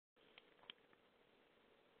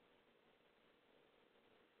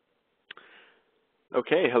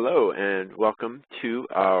Okay, hello and welcome to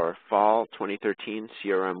our Fall 2013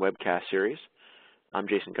 CRM Webcast series. I'm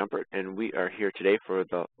Jason Gumpert and we are here today for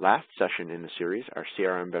the last session in the series, our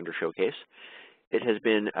CRM Vendor Showcase. It has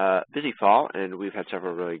been a busy fall and we've had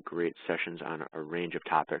several really great sessions on a range of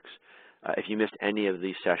topics. If you missed any of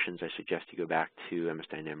these sessions, I suggest you go back to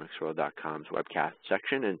msdynamicsworld.com's webcast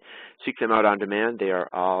section and seek them out on demand. They are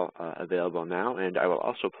all available now, and I will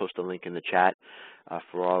also post a link in the chat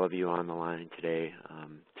for all of you on the line today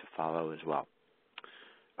to follow as well.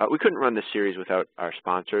 We couldn't run this series without our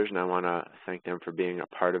sponsors, and I want to thank them for being a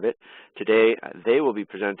part of it. Today, they will be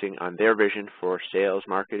presenting on their vision for sales,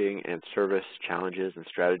 marketing, and service challenges and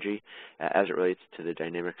strategy as it relates to the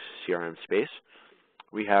Dynamics CRM space.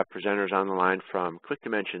 We have presenters on the line from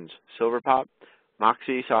ClickDimensions, Silverpop,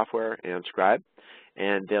 Moxie Software, and Scribe,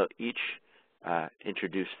 and they'll each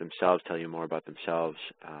introduce themselves, tell you more about themselves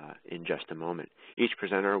in just a moment. Each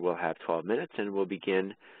presenter will have 12 minutes and will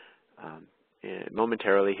begin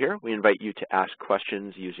momentarily here. We invite you to ask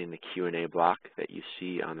questions using the Q&A block that you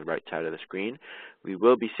see on the right side of the screen. We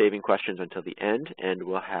will be saving questions until the end, and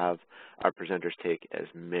we'll have our presenters take as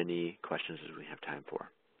many questions as we have time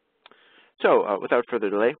for. So without further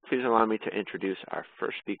delay, please allow me to introduce our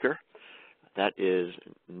first speaker. That is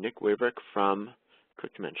Nick Wabrick from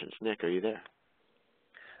ClickDimensions. Nick, are you there?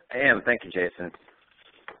 I am. Thank you, Jason.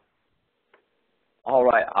 All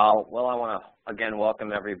right. Well, I want to, again,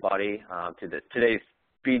 welcome everybody to today's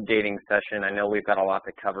speed dating session. I know we've got a lot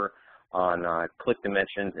to cover on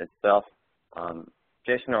ClickDimensions itself.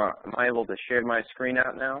 Jason, am I able to share my screen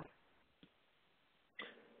out now?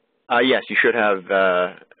 Yes, you should have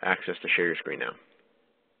access to share your screen now.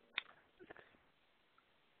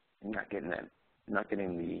 I'm not getting that. I'm not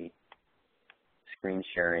getting the screen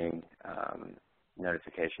sharing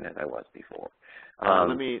notification as I was before.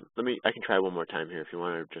 I can try one more time here if you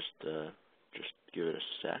want to just give it a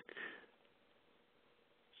sec.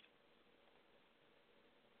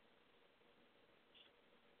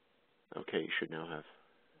 Okay, you should now have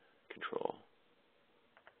control.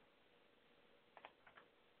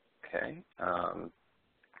 Okay.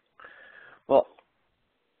 Well,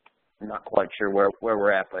 I'm not quite sure where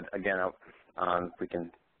we're at, but again,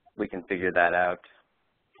 we can figure that out.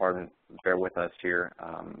 Pardon, bear with us here.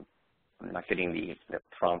 I'm not getting the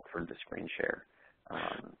prompt for the screen share.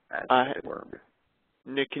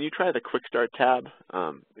 Nick, can you try the Quick Start tab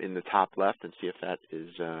in the top left and see if that is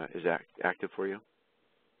active for you?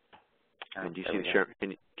 And do you see the share?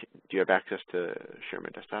 Do you have access to share my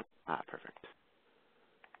desktop? Perfect.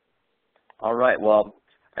 All right. Well,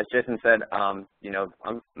 as Jason said,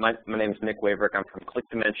 my name is Nick Wabrick. I'm from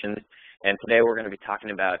ClickDimensions, and today we're going to be talking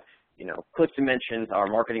about, ClickDimensions, our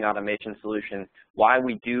marketing automation solution, why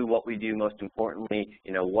we do what we do, most importantly,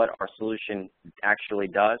 what our solution actually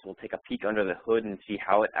does. We'll take a peek under the hood and see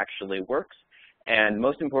how it actually works. And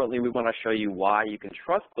most importantly, we want to show you why you can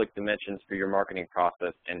trust ClickDimensions for your marketing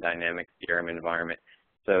process and dynamic CRM environment.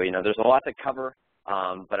 So, there's a lot to cover,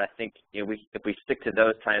 but I think if we stick to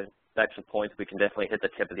those types of points, we can definitely hit the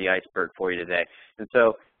tip of the iceberg for you today. And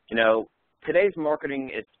so, today's marketing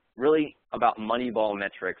is really about Moneyball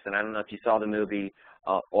metrics, and I don't know if you saw the movie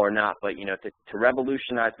or not, but to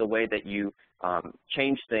revolutionize the way that you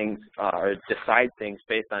change things or decide things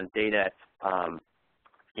based on data,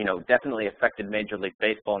 definitely affected Major League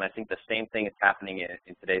Baseball, and I think the same thing is happening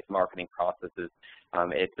in today's marketing processes.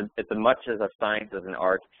 It's as much as a science as an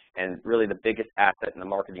art, and really the biggest asset in the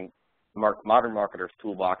modern marketer's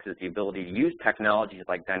toolbox is the ability to use technologies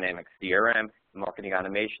like dynamic CRM, marketing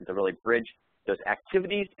automation to really bridge those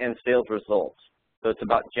activities and sales results. So it's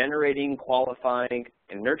about generating, qualifying,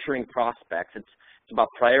 and nurturing prospects. It's about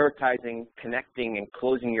prioritizing, connecting, and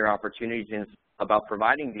closing your opportunities, and it's about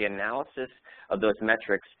providing the analysis of those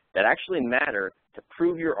metrics that actually matter to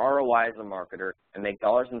prove your ROI as a marketer and make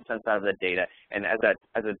dollars and cents out of the data. And as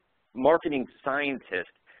a marketing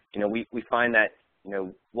scientist, we find that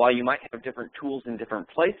while you might have different tools in different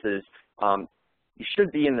places, you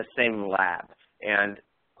should be in the same lab. And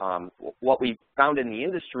what we found in the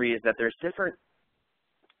industry is that there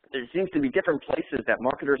seems to be different places that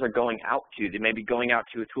marketers are going out to. They may be going out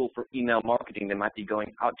to a tool for email marketing. They might be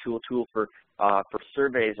going out to a tool for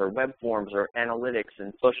surveys or web forms or analytics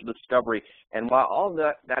and social discovery. And while all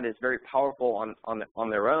that is very powerful on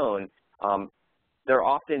their own, they're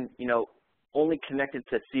often only connected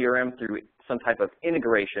to CRM through some type of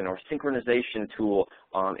integration or synchronization tool,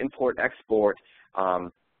 import, export,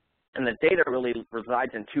 and the data really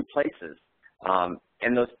resides in two places.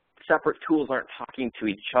 And those separate tools aren't talking to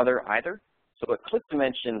each other either. So what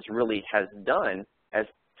ClickDimensions really has done, as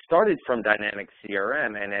started from Dynamics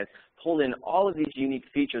CRM and has pulled in all of these unique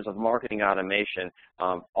features of marketing automation,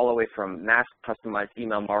 all the way from mass customized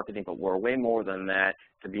email marketing, but we're way more than that,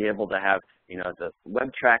 to be able to have, you know, the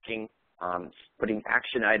web tracking, putting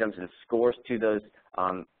action items and scores to those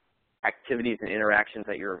activities and interactions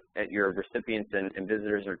that your recipients and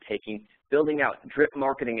visitors are taking, building out drip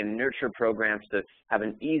marketing and nurture programs to have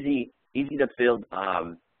an easy to build,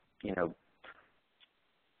 you know,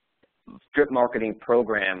 drip marketing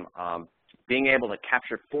program, being able to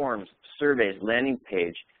capture forms, surveys, landing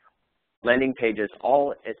pages,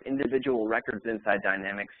 all as individual records inside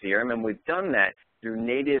Dynamics CRM, and we've done that through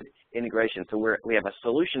native integration. So we have a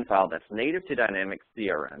solution file that's native to Dynamics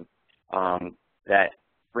CRM that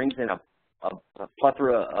brings in a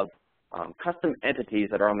plethora of custom entities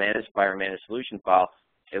that are managed by our managed solution file.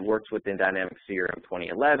 It works within Dynamics CRM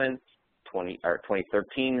 2011,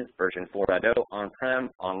 2013, version 4.0, on-prem,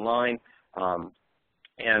 online,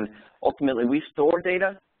 and ultimately we store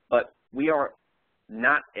data, but we are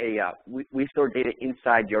not we store data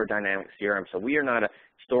inside your Dynamics CRM. So we are not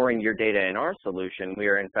storing your data in our solution. We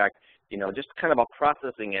are, in fact, you know, just kind of a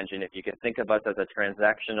processing engine, if you can think of us as a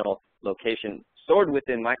transactional location stored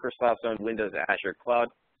within Microsoft's own Windows Azure cloud,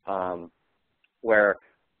 where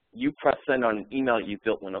you press send on an email you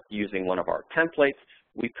built using one of our templates.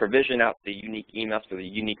 We provision out the unique emails for the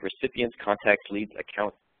unique recipients, contacts, leads,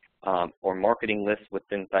 accounts, or marketing lists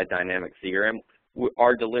within Dynamics CRM.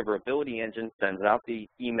 Our deliverability engine sends out the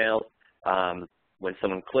emails. When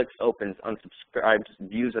someone clicks, opens, unsubscribes,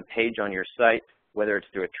 views a page on your site, whether it's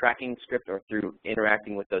through a tracking script or through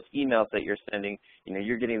interacting with those emails that you're sending, you know,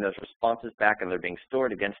 you're getting those responses back and they're being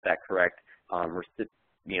stored against that correct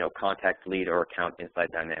you know, contact, lead, or account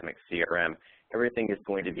inside Dynamics CRM. Everything is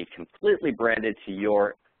going to be completely branded to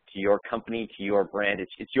your company, to your brand.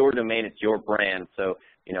 It's your domain, it's your brand. So,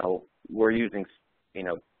 you know, we're using, you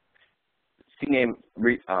know, CNAME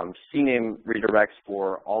redirects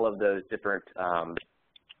for all of those different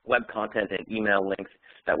web content and email links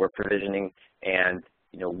that we're provisioning, and,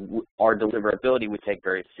 you know, our deliverability we take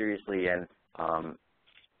very seriously and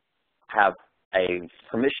have a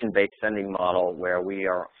permission-based sending model where we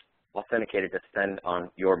are authenticated to send on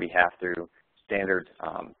your behalf through standard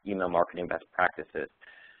email marketing best practices.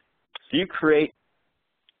 So you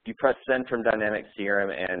press send from Dynamics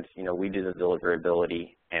CRM, and, you know, we do the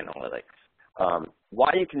deliverability analytics.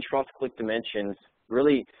 Why you can trust ClickDimensions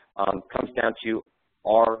really comes down to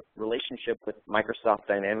our relationship with Microsoft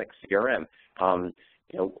Dynamics CRM.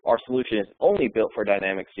 You know, our solution is only built for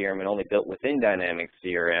Dynamics CRM and only built within Dynamics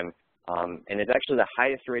CRM, and it's actually the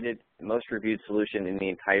highest rated, most reviewed solution in the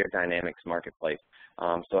entire Dynamics marketplace.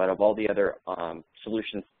 So out of all the other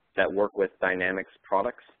solutions that work with Dynamics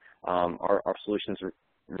products, our solutions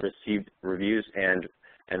received reviews and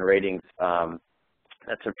ratings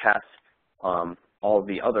that surpass all of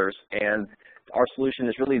the others, and our solution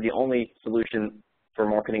is really the only solution for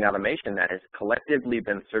marketing automation that has collectively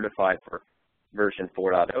been certified for version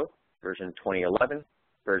 4.0, version 2011,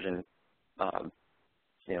 version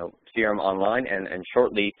you know, CRM Online, and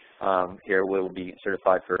shortly here we'll be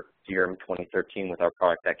certified for CRM 2013 with our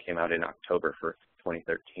product that came out in October for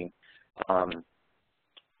 2013.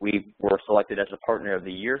 We were selected as a partner of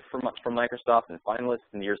the year from Microsoft and finalists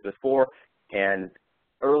in the years before, and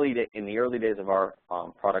in the early days of our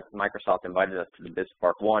product, Microsoft invited us to the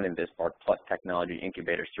BizSpark 1 and BizSpark Plus technology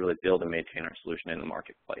incubators to really build and maintain our solution in the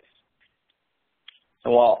marketplace.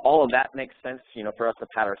 So while all of that makes sense, you know, for us to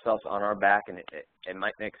pat ourselves on our back, and it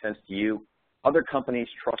might make sense to you, other companies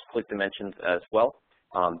trust ClickDimensions as well.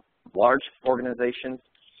 Large organizations,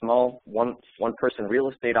 small one-person real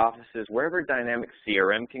estate offices, wherever Dynamics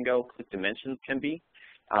CRM can go, ClickDimensions can be,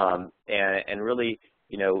 and really,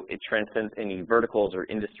 you know, it transcends any verticals or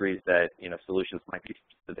industries that, you know, solutions might be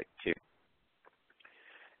specific to.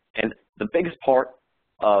 And the biggest part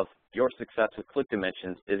of your success with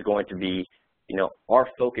ClickDimensions is going to be, you know, our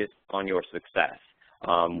focus on your success.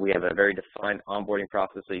 We have a very defined onboarding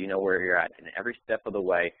process, so you know where you're at in every step of the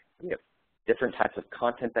way. We have different types of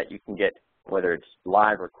content that you can get, whether it's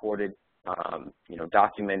live, recorded, you know,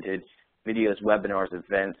 documented, videos, webinars,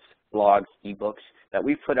 events, blogs, ebooks that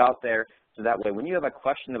we put out there. So that way, when you have a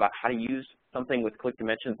question about how to use something with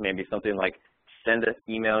ClickDimensions, maybe something like send an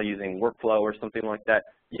email using workflow or something like that,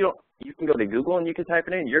 you can go to Google and you can type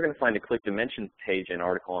it in. You're going to find a ClickDimensions page and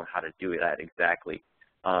article on how to do that exactly.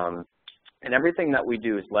 And everything that we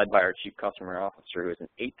do is led by our Chief Customer Officer, who is an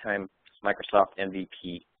 8-time Microsoft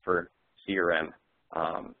MVP for CRM.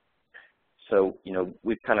 So, you know,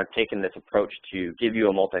 we've kind of taken this approach to give you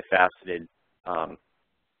a multifaceted,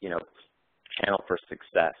 you know, channel for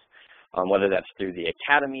success. Whether that's through the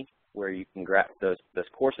Academy, where you can grab those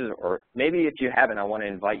courses, or maybe if you haven't, I want to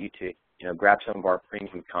invite you to grab some of our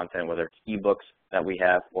premium content, whether it's ebooks that we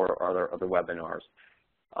have or other webinars.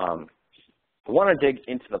 I want to dig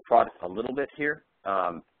into the product a little bit here.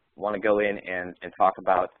 I want to go in and talk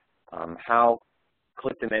about how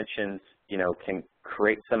ClickDimensions can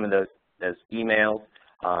create some of those emails,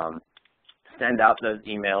 send out those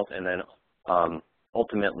emails, and then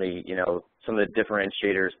ultimately some of the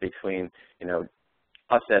differentiators between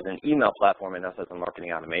us as an email platform and us as a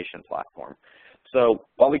marketing automation platform. So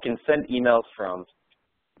while we can send emails from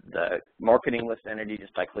the marketing list entity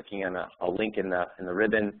just by clicking on a link in the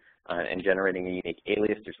ribbon and generating a unique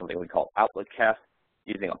alias through something we call Webcast,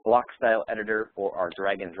 using a block style editor or our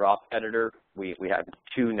drag and drop editor. We have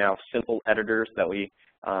two now simple editors that we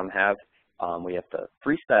have. We have the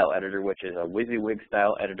freestyle editor, which is a WYSIWYG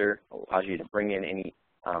style editor. It allows you to bring in any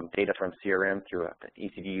data from CRM through an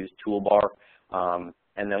easy to use toolbar.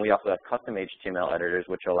 And then we also have custom HTML editors,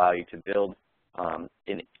 which allow you to build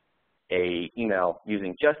in a email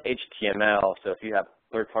using just HTML. So if you have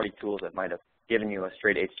third-party tools that might have given you a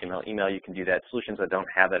straight HTML email, you can do that. Solutions that don't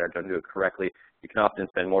have that or don't do it correctly, you can often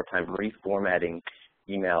spend more time reformatting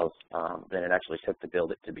emails than it actually took to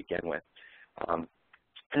build it to begin with.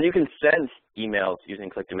 And you can send emails using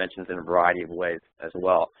ClickDimensions in a variety of ways as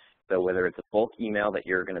well. So whether it's a bulk email that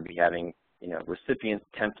you're going to be having, recipient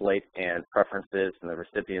template and preferences, and the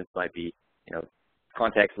recipients might be,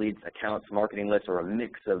 contacts, leads, accounts, marketing lists, or a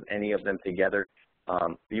mix of any of them together.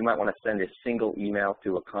 You might want to send a single email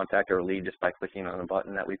to a contact or lead just by clicking on a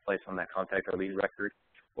button that we place on that contact or lead record.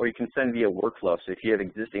 Or you can send via workflow. So if you have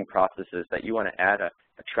existing processes that you want to add a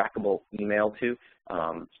trackable email to,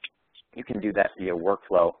 you can do that via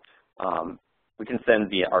workflow. We can send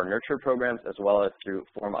via our nurture programs as well as through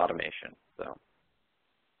form automation. So,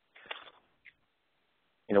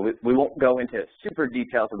 we won't go into super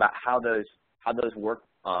details about how those work,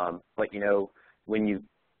 but when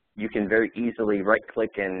you can very easily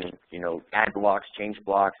right-click and add blocks, change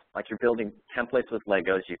blocks. Like you're building templates with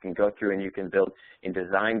Legos, you can go through and you can build in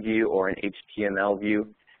design view or an HTML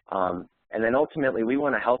view. And then ultimately, we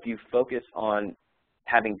want to help you focus on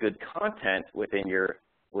having good content within your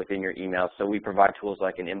email. So we provide tools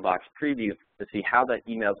like an inbox preview to see how that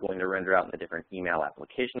email is going to render out in the different email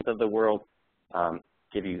applications of the world.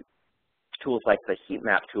 Give you tools like the heat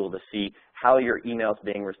map tool to see how your email is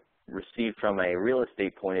being received from a real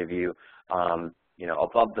estate point of view,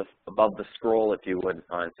 above the scroll, if you would,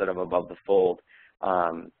 instead of above the fold.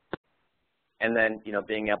 And then,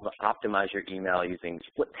 being able to optimize your email using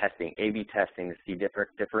split testing, A/B testing to see different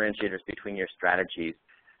differentiators between your strategies,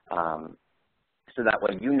 so that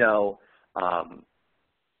way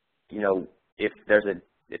if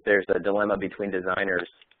there's a dilemma between designers,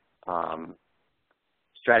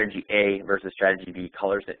 strategy A versus strategy B,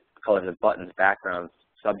 colors of buttons, backgrounds,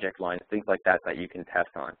 subject lines, things like that you can test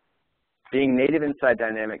on. Being native inside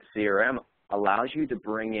Dynamics CRM allows you to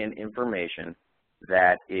bring in information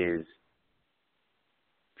that is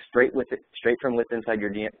straight from within inside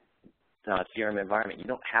your CRM environment. You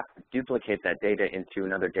don't have to duplicate that data into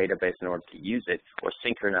another database in order to use it or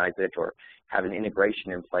synchronize it or have an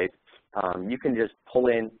integration in place. You can just pull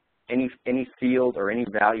in any field or any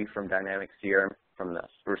value from Dynamics CRM from the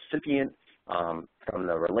recipient, from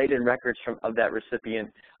the related records of that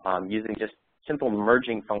recipient, using just simple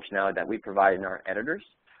merging functionality that we provide in our editors.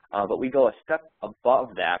 But we go a step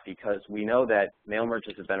above that because we know that mail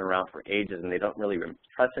merges have been around for ages and they don't really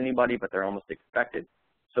impress anybody, but they're almost expected.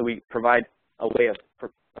 So we provide a way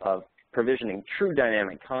of provisioning true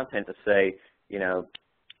dynamic content to say,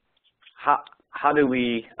 how do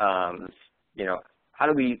we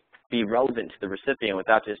be relevant to the recipient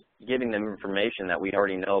without just giving them information that we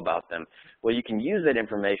already know about them? Well, you can use that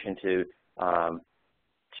information to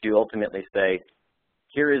ultimately say,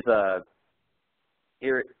 here's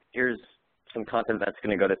some content that's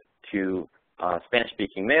going to go to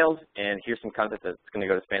Spanish-speaking males, and here's some content that's going to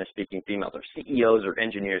go to Spanish-speaking females, or CEOs or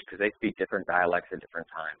engineers, because they speak different dialects at different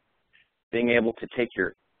times. Being able to take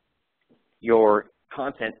your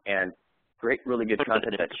content and create really good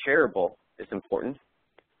content that's shareable is important.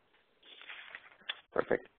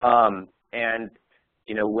 Perfect. And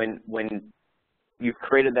when you've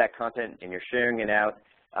created that content and you're sharing it out,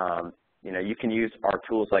 you can use our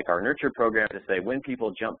tools like our nurture program to say when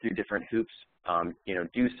people jump through different hoops,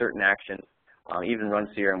 do certain actions, even run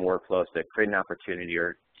CRM workflows to create an opportunity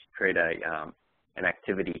or create an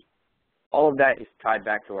activity. All of that is tied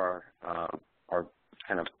back to our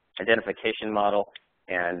kind of identification model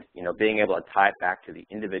and being able to tie it back to the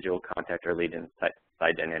individual contact or lead inside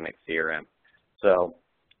Dynamics CRM. So,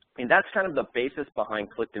 that's kind of the basis behind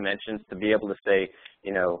ClickDimensions, to be able to say,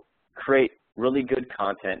 create really good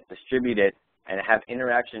content, distribute it, and have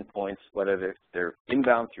interaction points, whether they're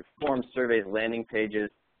inbound through forms, surveys, landing pages,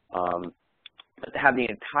 but to have the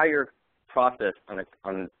entire process on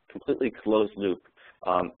a completely closed loop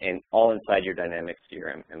and all inside your dynamic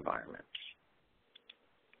CRM environment.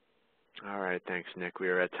 All right, thanks, Nick. We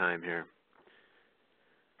are at time here.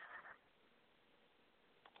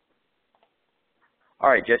 All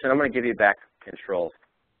right, Jason, I'm going to give you back control.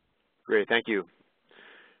 Great, thank you.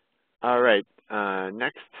 All right,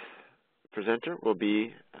 next presenter will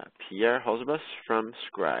be Pierre Holzebus from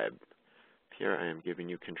Scribe. Pierre, I am giving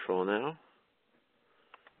you control now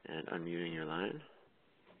and unmuting your line.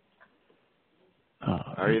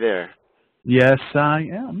 Are you there? Yes, I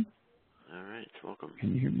am. All right, welcome.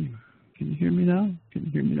 Can you hear me? Can you hear me now? Can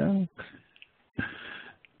you hear me now?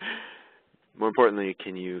 More importantly,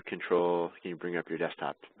 can you bring up your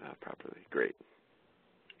desktop properly? Great.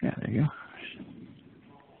 Yeah, there you go.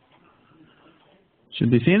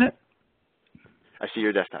 Should be seeing it? I see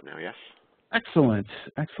your desktop now, yes? Excellent,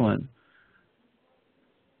 excellent.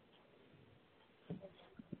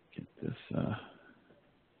 Get this.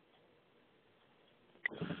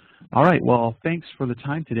 All right, well, thanks for the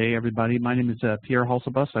time today, everybody. My name is Pierre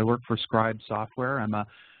Holzebus. I work for Scribe Software. I'm a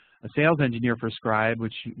sales engineer for Scribe,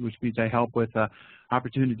 which means I help with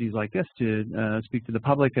opportunities like this to speak to the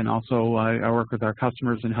public, and also I work with our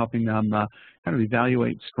customers in helping them kind of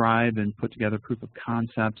evaluate Scribe and put together proof of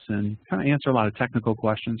concepts and kind of answer a lot of technical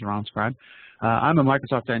questions around Scribe. I'm a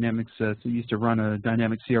Microsoft Dynamics, so I used to run a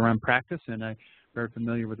Dynamic CRM practice, and I'm very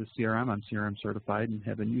familiar with the CRM. I'm CRM certified and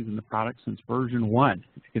have been using the product since version 1.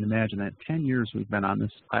 If you can imagine that, 10 years we've been on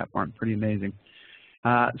this platform, pretty amazing.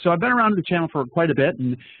 So I've been around the channel for quite a bit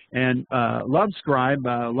and love Scribe,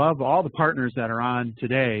 love all the partners that are on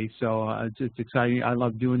today. So it's exciting. I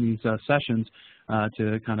love doing these sessions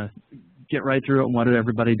to kind of get right through it and what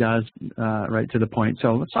everybody does, right to the point.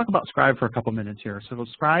 So let's talk about Scribe for a couple minutes here. So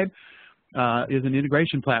Scribe is an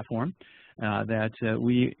integration platform that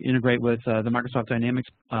we integrate with the Microsoft Dynamics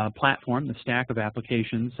platform, the stack of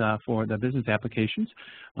applications for the business applications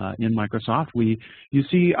in Microsoft. You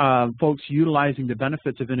see folks utilizing the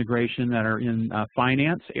benefits of integration that are in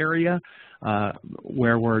finance area,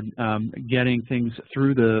 where we're getting things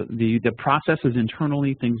through the processes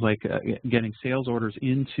internally, things like getting sales orders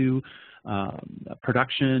into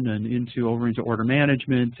production and over into order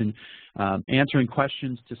management, and answering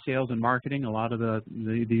questions to sales and marketing. A lot of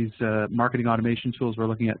these marketing automation tools we're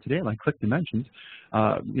looking at today, like Click Dimensions,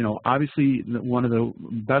 obviously one of the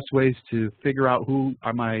best ways to figure out who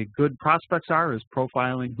my good prospects are is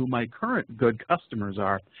profiling who my current good customers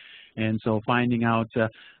are. And so finding out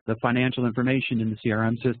the financial information in the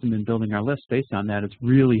CRM system and building our list based on that is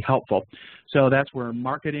really helpful. So that's where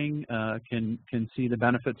marketing can see the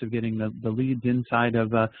benefits of getting the leads inside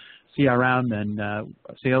of CRM, and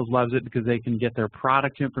sales loves it because they can get their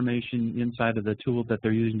product information inside of the tools that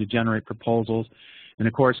they're using to generate proposals. And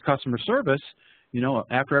of course, customer service,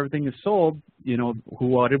 after everything is sold,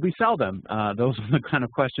 what did we sell them? Those are the kind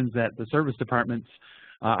of questions that the service departments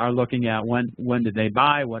are looking at. When did they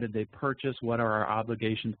buy? What did they purchase? What are our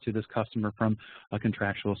obligations to this customer from a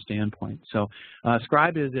contractual standpoint? So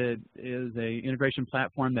Scribe is a integration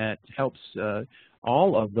platform that helps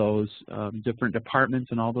all of those different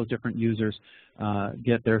departments and all those different users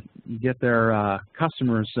get their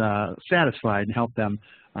customers satisfied and help them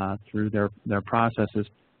through their processes.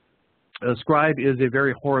 Scribe is a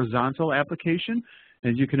very horizontal application.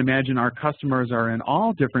 As you can imagine, our customers are in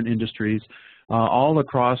all different industries. All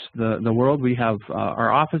across the world. We have our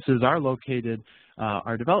offices are located,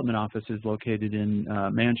 our development office is located in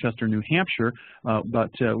Manchester, New Hampshire,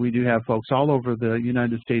 but we do have folks all over the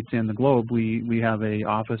United States and the globe. We have an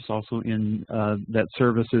office also in that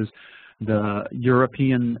services the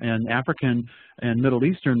European and African and Middle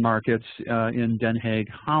Eastern markets in Den Haag,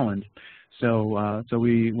 Holland. So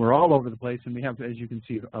we're all over the place, and we have, as you can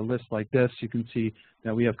see, a list like this. You can see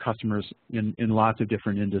that we have customers in lots of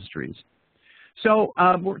different industries. So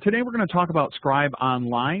today we're going to talk about Scribe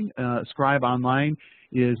Online. Scribe Online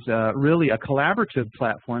is really a collaborative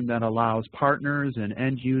platform that allows partners and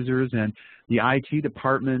end users and the IT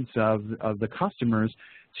departments of the customers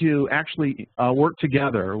to actually work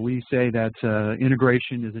together. We say that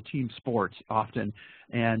integration is a team sport often,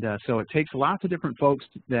 and so it takes lots of different folks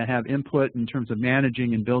that have input in terms of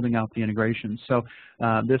managing and building out the integration. So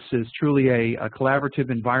this is truly a collaborative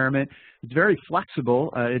environment. It's very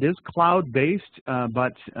flexible. It is cloud-based,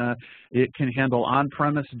 but it can handle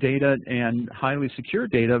on-premise data and highly secure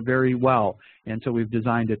data very well. And so we've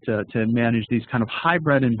designed it to manage these kind of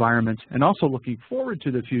hybrid environments, and also looking forward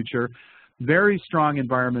to the future. very strong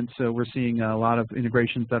environments. We're seeing a lot of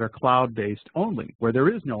integrations that are cloud-based only, where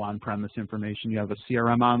there is no on-premise information. You have a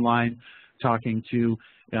CRM online talking to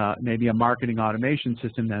maybe a marketing automation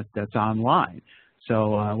system that's online.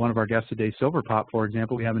 So one of our guests today, Silverpop, for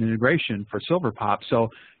example, we have an integration for Silverpop. So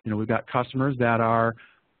we've got customers that are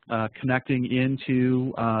connecting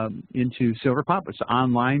into Silverpop. It's an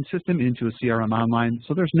online system into a CRM online.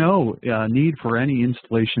 So there's no need for any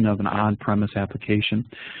installation of an on-premise application.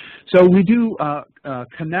 So we do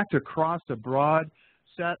connect across a broad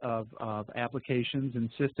set of applications and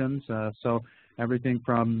systems. So everything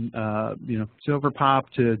from Silverpop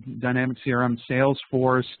to Dynamics CRM,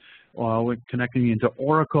 Salesforce. We're connecting into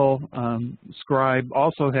Oracle. Scribe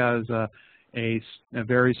also has a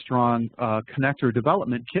very strong connector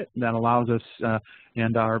development kit that allows us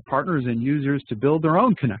and our partners and users to build their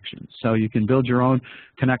own connections. So you can build your own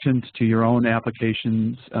connections to your own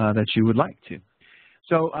applications that you would like to.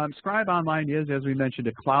 So Scribe Online is, as we mentioned,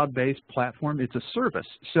 a cloud-based platform. It's a service.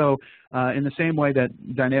 So in the same way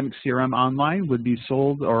that Dynamics CRM Online would be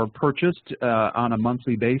sold or purchased on a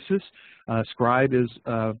monthly basis, Scribe is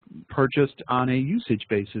purchased on a usage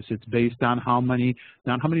basis. It's based on how many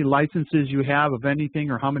licenses you have of anything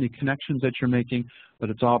or how many connections that you're making, but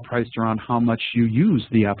it's all priced around how much you use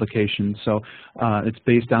the application. So it's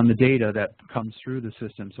based on the data that comes through the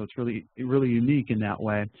system. So it's really unique in that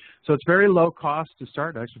way. So it's very low cost to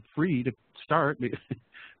start, actually free to start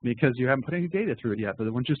because you haven't put any data through it yet. But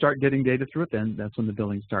once you start getting data through it, then that's when the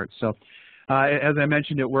billing starts. So as I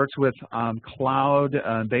mentioned, it works with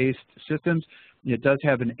cloud-based systems. It does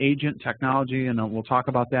have an agent technology, and we'll talk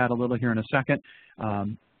about that a little here in a second.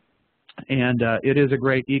 And it is a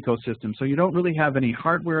great ecosystem. So you don't really have any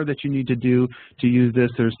hardware that you need to do to use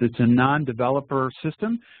this. It's a non-developer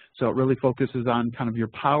system, so it really focuses on kind of your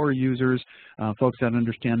power users, folks that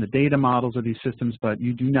understand the data models of these systems, but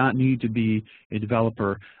you do not need to be a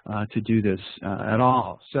developer to do this at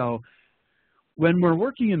all. So when we're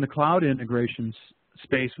working in the cloud integrations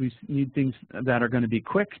space, we need things that are going to be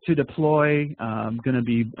quick to deploy, going to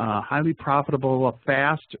be highly profitable, a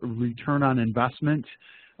fast return on investment,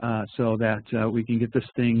 so that we can get this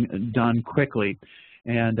thing done quickly.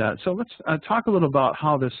 And so let's talk a little about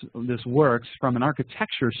how this works from an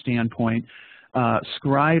architecture standpoint.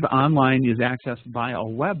 Scribe Online is accessed by a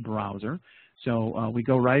web browser. So we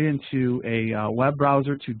go right into a web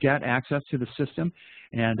browser to get access to the system,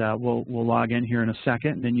 and we'll log in here in a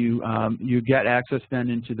second. Then you get access then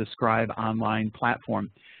into the Scribe Online platform.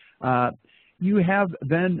 You have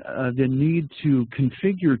then the need to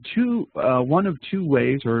configure one of two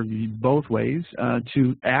ways, or both ways,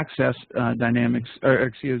 to access the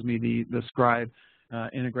Scribe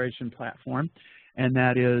integration platform, and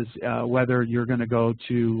that is whether you're going to go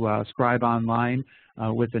to Scribe Online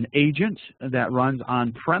with an agent that runs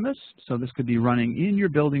on-premise. So this could be running in your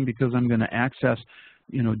building because I'm going to access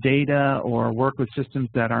data or work with systems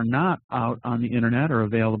that are not out on the internet or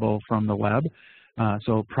available from the web.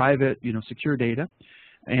 So private, secure data,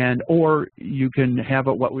 or you can have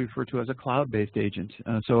what we refer to as a cloud-based agent.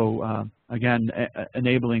 Again,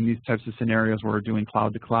 enabling these types of scenarios where we're doing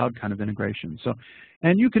cloud-to-cloud kind of integration.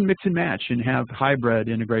 And you can mix and match and have hybrid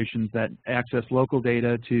integrations that access local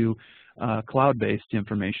data to cloud-based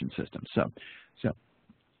information systems.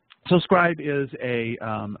 So Scribe is a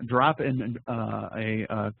drop-in,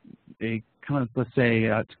 a kind of, let's say,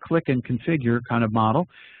 click and configure kind of model.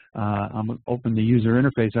 I'm going to open the user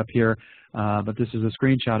interface up here, but this is a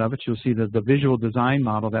screenshot of it. You'll see that the visual design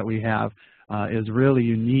model that we have is really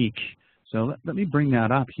unique. So let me bring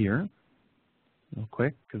that up here real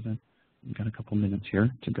quick because I've got a couple minutes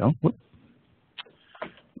here to go. Whoop.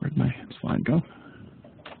 Where'd my slide go?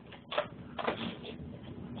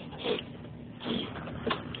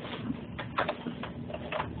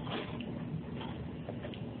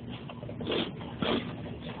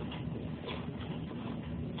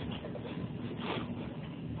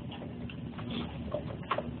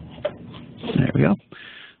 There we go.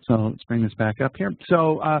 So let's bring this back up here.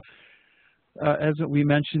 So as we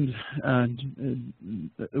mentioned,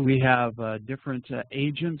 we have different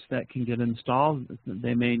agents that can get installed.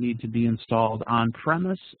 They may need to be installed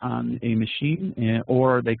on-premise on a machine,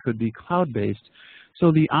 or they could be cloud-based.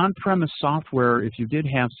 So the on-premise software, if you did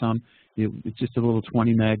have some, it's just a little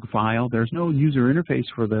 20 meg file. There's no user interface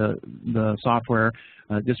for the software.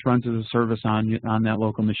 It just runs as a service on that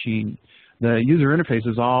local machine. The user interface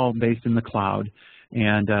is all based in the cloud.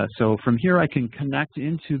 And so from here I can connect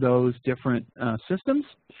into those different systems.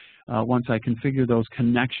 Once I configure those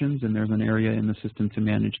connections, and there's an area in the system to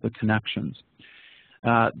manage the connections.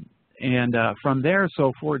 from there,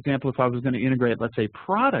 so for example, if I was going to integrate, let's say,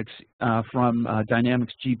 products from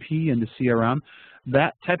Dynamics GP into CRM,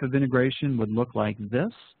 that type of integration would look like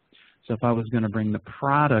this. So if I was going to bring the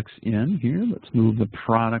products in here, let's move the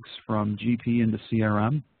products from GP into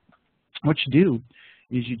CRM. What you do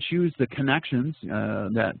is you choose the connections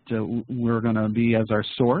that we're going to be as our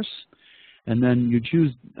source, and then you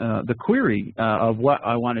choose the query of what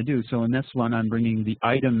I want to do. So in this one, I'm bringing the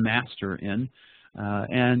item master in,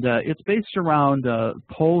 and it's based around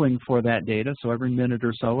polling for that data. So every minute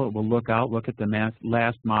or so, it will look at the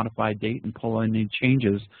last modified date and pull any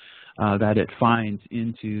changes that it finds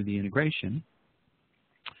into the integration.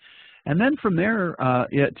 And then from there,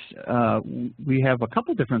 we have a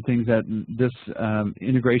couple different things that this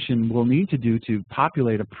integration will need to do to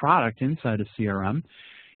populate a product inside of CRM.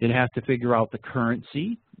 It has to figure out the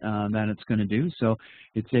currency that it's going to do. So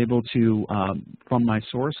it's able to, from my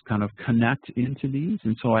source, kind of connect into these.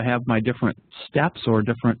 And so I have my different steps or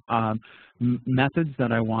different methods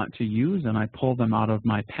that I want to use, and I pull them out of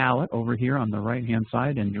my palette over here on the right-hand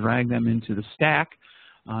side and drag them into the stack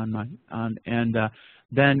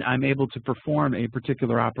then I'm able to perform a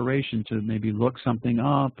particular operation to maybe look something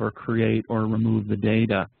up or create or remove the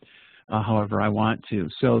data however I want to.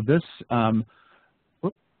 So this,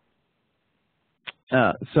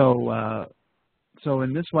 so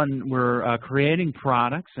in this one, we're creating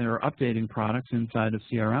products or updating products inside of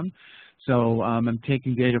CRM. So I'm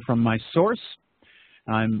taking data from my source.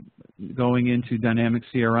 I'm going into Dynamics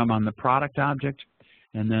CRM on the product object,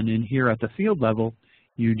 and then in here at the field level,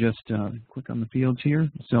 you just click on the fields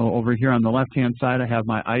here. So over here on the left-hand side, I have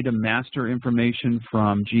my item master information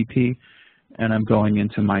from GP, and I'm going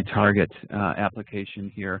into my target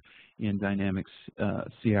application here in Dynamics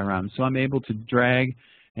CRM. So I'm able to drag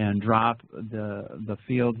and drop the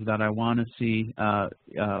fields that I want to see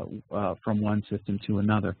from one system to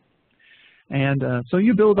another. And so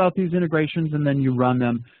you build out these integrations, and then you run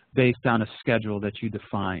them based on a schedule that you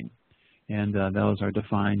define. And those are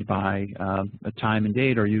defined by a time and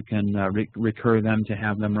date, or you can recur them to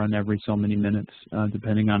have them run every so many minutes,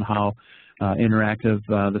 depending on how interactive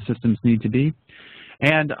the systems need to be.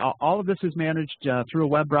 And all of this is managed through a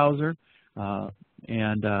web browser,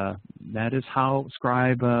 and that is how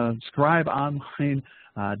Scribe Online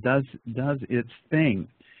does its thing.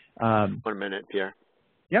 1 minute, Pierre.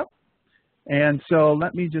 Yep. And so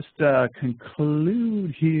let me just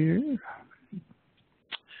conclude here.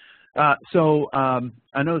 I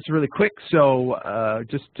know it's really quick, so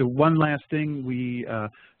just one last thing.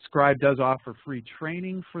 Scribe does offer free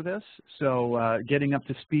training for this, so getting up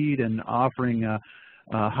to speed and offering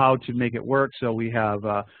how to make it work. So we have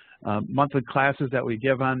monthly classes that we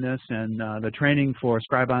give on this, and the training for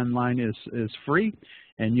Scribe Online is free,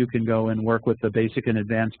 and you can go and work with the basic and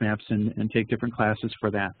advanced maps and take different classes for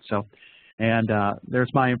that. So. And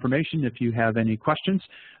there's my information. If you have any questions,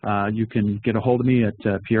 you can get a hold of me at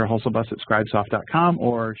pierrehulsebus@scribesoft.com,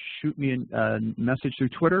 or shoot me a message through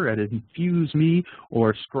Twitter at infuseme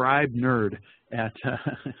or scribenerd at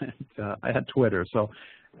Twitter. So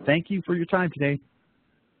thank you for your time today.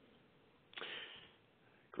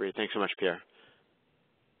 Great. Thanks so much, Pierre.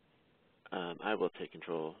 I will take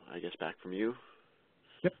control, I guess, back from you.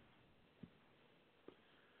 Yep.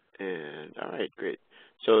 And all right, great.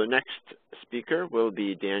 So the next speaker will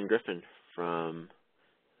be Dan Griffin from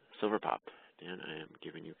Silverpop. Dan, I am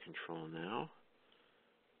giving you control now.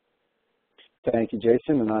 Thank you,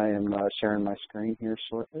 Jason, and I am sharing my screen here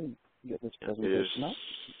shortly. Get this presentation up.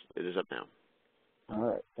 It is up now. All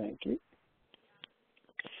right, thank you.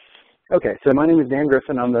 Okay, so my name is Dan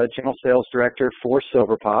Griffin. I'm the Channel Sales Director for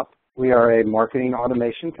Silverpop. We are a marketing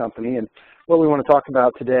automation company, and what we want to talk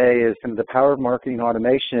about today is kind of the power of marketing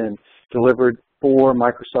automation delivered for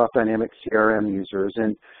Microsoft Dynamics CRM users.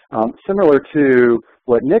 And similar to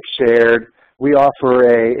what Nick shared, we offer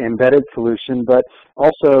an embedded solution, but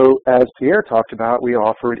also, as Pierre talked about, we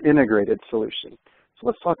offer an integrated solution. So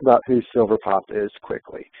let's talk about who Silverpop is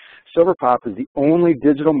quickly. Silverpop is the only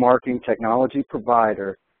digital marketing technology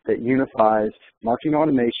provider that unifies marketing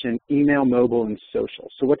automation, email, mobile, and social.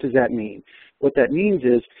 So what does that mean? What that means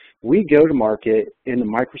is we go to market in the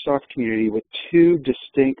Microsoft community with two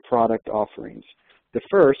distinct product offerings. The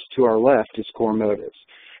first, to our left, is Core Motives.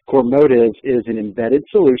 Core Motives is an embedded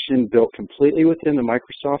solution built completely within the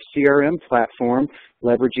Microsoft CRM platform,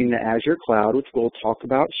 leveraging the Azure cloud, which we'll talk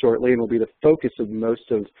about shortly and will be the focus of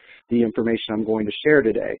most of the information I'm going to share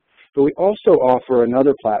today. But we also offer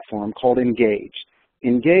another platform called Engage.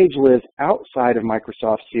 Engage lives outside of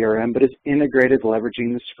Microsoft CRM, but is integrated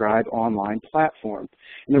leveraging the Scribe online platform.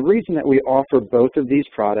 And the reason that we offer both of these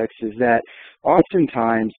products is that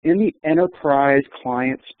oftentimes in the enterprise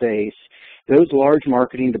client space, those large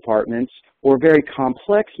marketing departments or very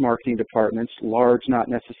complex marketing departments, large not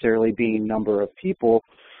necessarily being number of people,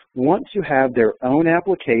 want to have their own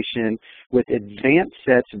application with advanced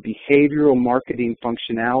sets of behavioral marketing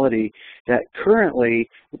functionality that currently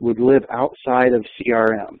would live outside of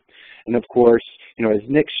CRM. And of course, as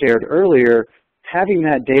Nick shared earlier, having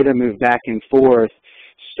that data move back and forth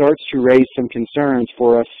starts to raise some concerns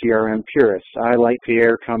for us CRM purists. I, like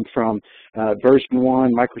Pierre, come from version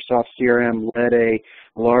 1. Microsoft CRM led a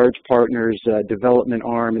large partner's development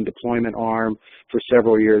arm and deployment arm for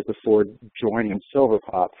several years before joining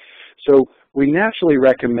SilverPop. So we naturally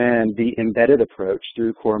recommend the embedded approach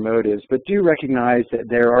through Core Motives, but do recognize that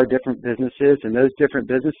there are different businesses, and those different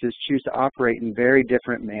businesses choose to operate in very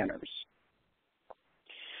different manners.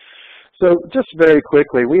 So just very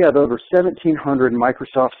quickly, we have over 1,700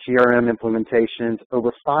 Microsoft CRM implementations,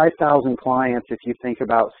 over 5,000 clients if you think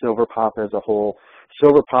about SilverPop as a whole.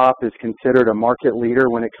 SilverPop is considered a market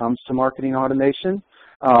leader when it comes to marketing automation.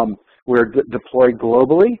 We're deployed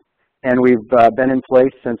globally, and we've been in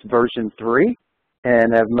place since version 3,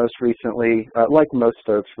 and have most recently, like most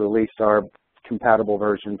folks, released our compatible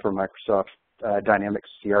version for Microsoft Dynamics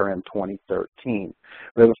CRM 2013.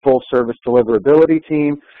 We have a full service deliverability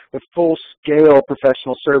team, a full-scale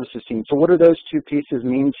professional services team. So what do those two pieces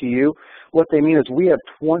mean to you? What they mean is we have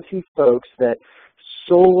 20 folks that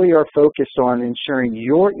solely are focused on ensuring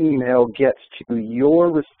your email gets to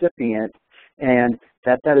your recipient and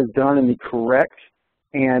that is done in the correct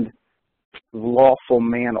and lawful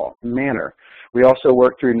manner. We also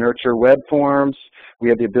work through Nurture web forms. We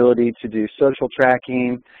have the ability to do social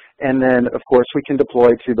tracking. And then, of course, we can deploy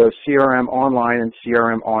to both CRM online and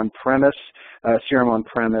CRM on-premise. CRM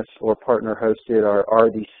on-premise or partner-hosted are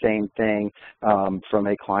the same thing from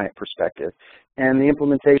a client perspective. And the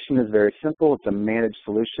implementation is very simple. It's a managed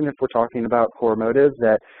solution if we're talking about Core Motives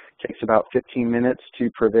that takes about 15 minutes to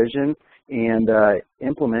provision and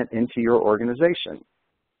implement into your organization.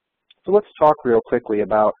 So let's talk real quickly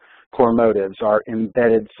about Core Motives, our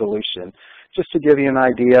embedded solution, just to give you an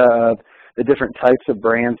idea of the different types of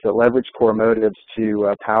brands that leverage Core Motives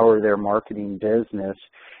to power their marketing business.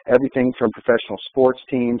 Everything from professional sports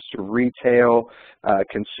teams to retail,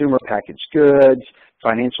 consumer packaged goods,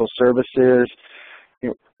 financial services.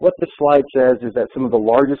 What this slide says is that some of the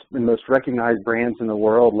largest and most recognized brands in the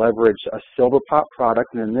world leverage a SilverPop product,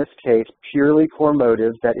 and in this case, purely Core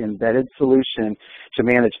Motives, that embedded solution to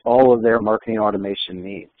manage all of their marketing automation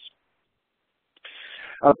needs.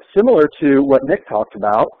 Similar to what Nick talked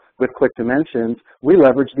about with Quick Dimensions, we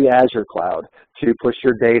leverage the Azure cloud to push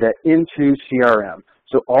your data into CRM.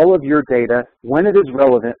 So all of your data, when it is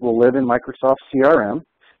relevant, will live in Microsoft CRM,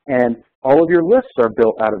 and all of your lists are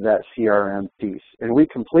built out of that CRM piece. And we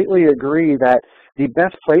completely agree that the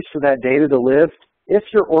best place for that data to live, if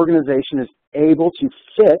your organization is able to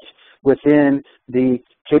fit within the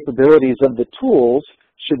capabilities of the tools,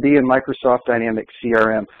 should be in Microsoft Dynamics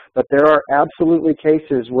CRM. But there are absolutely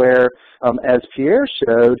cases where, as Pierre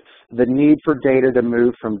showed, the need for data to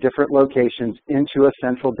move from different locations into a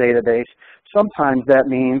central database, sometimes that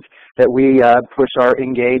means that we push our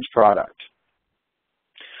Engage product.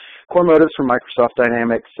 Core Motives from Microsoft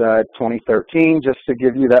Dynamics 2013, just to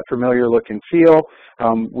give you that familiar look and feel.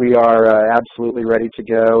 We are absolutely ready to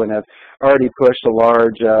go and have already pushed a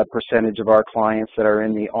large percentage of our clients that are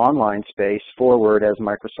in the online space forward as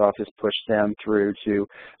Microsoft has pushed them through to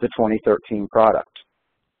the 2013 product.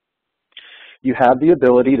 You have the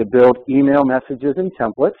ability to build email messages and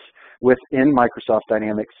templates within Microsoft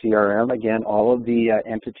Dynamics CRM. Again, all of the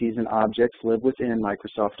entities and objects live within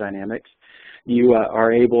Microsoft Dynamics. You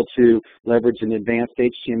are able to leverage an advanced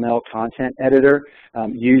HTML content editor,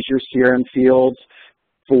 use your CRM fields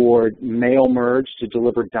for mail merge to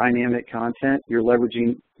deliver dynamic content. You're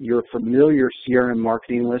leveraging your familiar CRM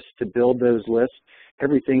marketing lists to build those lists.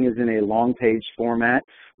 Everything is in a long page format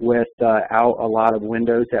without a lot of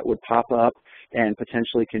windows that would pop up and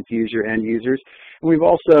potentially confuse your end users. And we've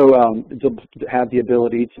also have the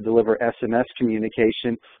ability to deliver SMS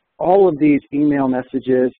communication. All of these email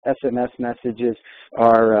messages, SMS messages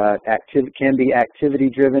are can be activity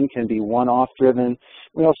driven, can be one-off driven.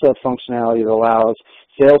 We also have functionality that allows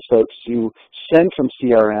sales folks to send from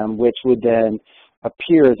CRM, which would then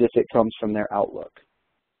appear as if it comes from their Outlook.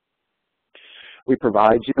 We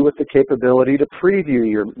provide you with the capability to preview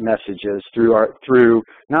your messages through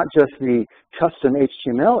not just the custom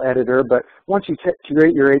HTML editor, but once you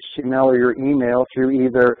create your HTML or your email through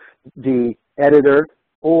either the editor,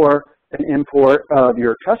 or an import of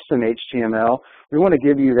your custom HTML, we want to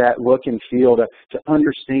give you that look and feel to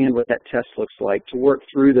understand what that test looks like, to work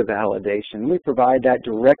through the validation. We provide that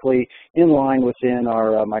directly in line within our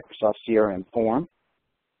Microsoft CRM form.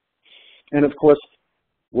 And of course,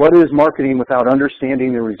 what is marketing without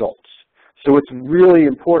understanding the results? So it's really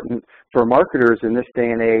important for marketers in this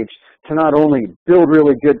day and age to not only build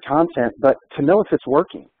really good content, but to know if it's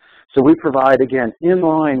working. So we provide, again, in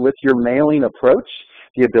line with your mailing approach,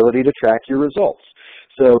 the ability to track your results.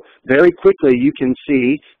 So very quickly you can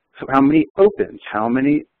see how many opens, how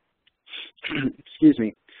many, excuse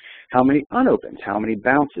me, how many unopens, how many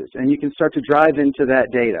bounces, and you can start to drive into that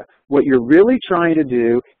data. What you're really trying to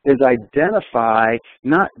do is identify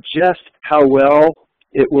not just how well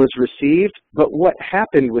it was received, but what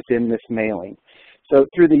happened within this mailing. So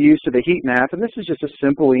through the use of a heat map, and this is just a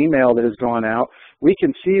simple email that has gone out, we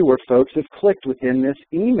can see where folks have clicked within this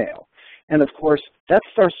email. And of course, that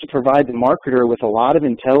starts to provide the marketer with a lot of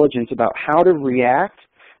intelligence about how to react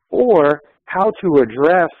or how to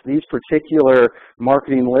address these particular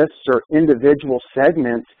marketing lists or individual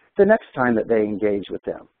segments the next time that they engage with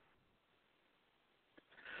them.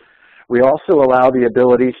 We also allow the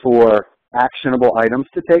ability for actionable items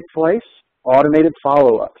to take place, automated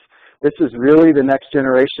follow-ups. This is really the next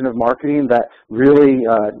generation of marketing that really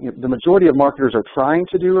the majority of marketers are trying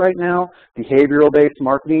to do right now, behavioral-based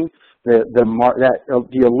marketing, the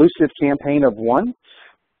elusive campaign of one.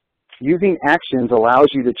 Using actions allows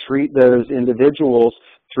you to treat those individuals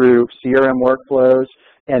through CRM workflows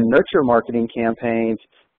and nurture marketing campaigns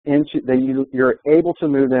you're able to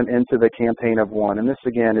move them into the campaign of one. And this,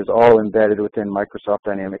 again, is all embedded within Microsoft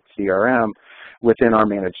Dynamics CRM within our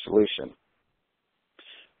managed solution.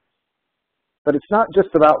 But it's not just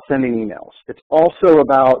about sending emails. It's also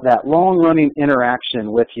about that long-running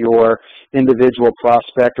interaction with your individual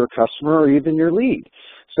prospect or customer or even your lead.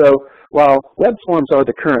 So while web forms are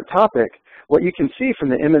the current topic, what you can see from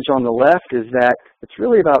the image on the left is that it's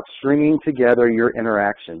really about stringing together your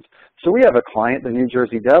interactions. So we have a client, the New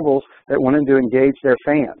Jersey Devils, that wanted to engage their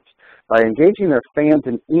fans. By engaging their fans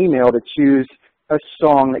in email to choose a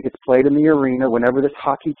song that gets played in the arena whenever this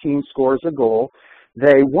hockey team scores a goal,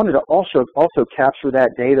 they wanted to also capture that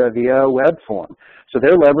data via a web form. So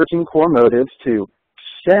they're leveraging Core Motives to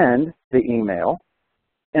send the email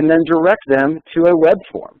and then direct them to a web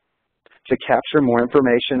form to capture more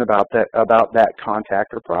information about that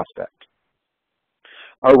contact or prospect.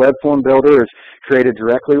 Our web form builder is created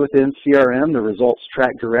directly within CRM. The results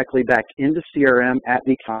track directly back into CRM at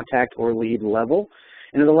the contact or lead level,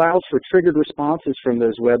 and it allows for triggered responses from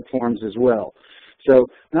those web forms as well. So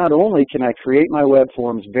not only can I create my web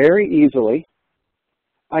forms very easily,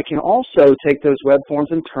 I can also take those web forms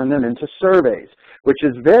and turn them into surveys, which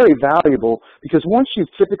is very valuable because once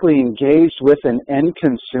you've typically engaged with an end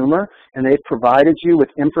consumer and they've provided you with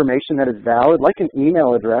information that is valid, like an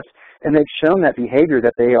email address, and they've shown that behavior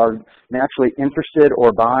that they are naturally interested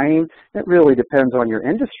or buying, it really depends on your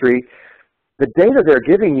industry, the data they're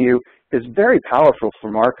giving you is very powerful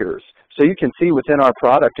for marketers. So you can see within our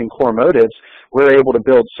product in Core Motives, we're able to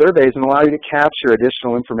build surveys and allow you to capture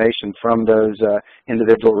additional information from those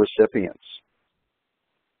individual recipients.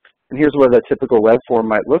 And here's what a typical web form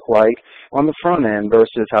might look like on the front end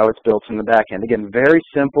versus how it's built in the back end. Again, very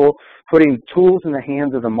simple, putting tools in the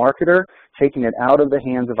hands of the marketer, taking it out of the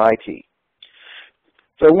hands of IT.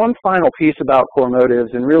 So one final piece about Core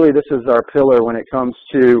Motives, and really this is our pillar when it comes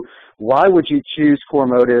to why would you choose Core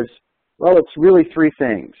Motives? Well, it's really three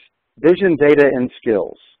things: vision, data, and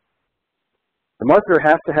skills. The marketer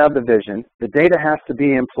has to have the vision, the data has to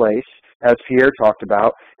be in place, as Pierre talked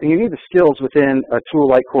about, and you need the skills within a tool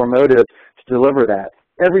like Core Motive to deliver that.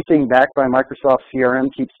 Everything backed by Microsoft CRM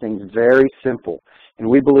keeps things very simple, and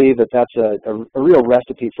we believe that that's a real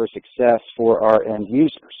recipe for success for our end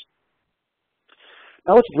users.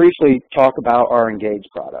 Now let's briefly talk about our Engage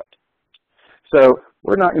product. So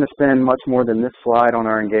we're not going to spend much more than this slide on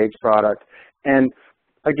our Engage product, and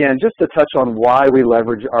again, just to touch on why we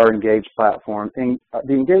leverage our Engage platform. The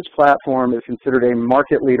Engage platform is considered a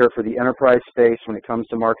market leader for the enterprise space when it comes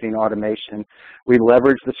to marketing automation. We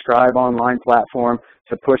leverage the Scribe Online platform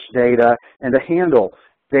to push data and to handle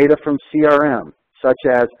data from CRM, such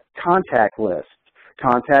as contact lists,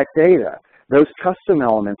 contact data, those custom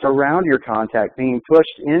elements around your contact being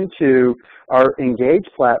pushed into our Engage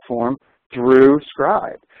platform through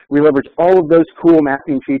Scribe. We leverage all of those cool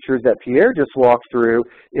mapping features that Pierre just walked through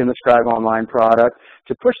in the Scribe Online product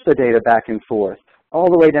to push the data back and forth,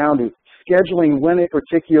 all the way down to scheduling when a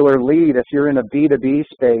particular lead, if you're in a B2B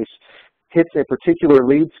space, hits a particular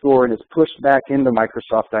lead score and is pushed back into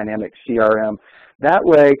Microsoft Dynamics CRM. That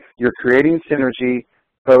way, you're creating synergy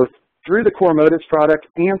both through the Core Motives product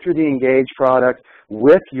and through the Engage product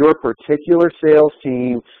with your particular sales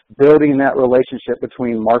team, building that relationship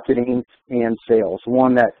between marketing and sales,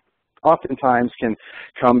 one that oftentimes can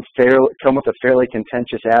come with a fairly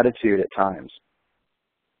contentious attitude at times.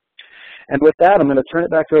 And with that, I'm going to turn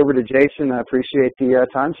it back over to Jason. I appreciate the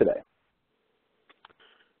time today.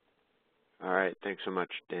 All right. Thanks so much,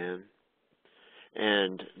 Dan.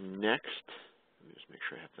 And next, let me just make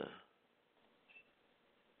sure I have the...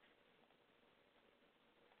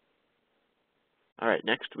 All right.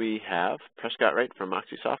 Next, we have Prescott Wright from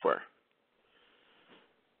Moxie Software.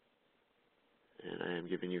 And I am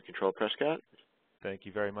giving you control, Prescott. Thank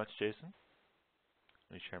you very much, Jason.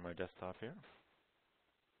 Let me share my desktop here.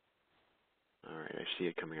 All right, I see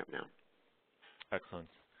it coming up now. Excellent.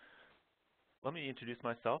 Let me introduce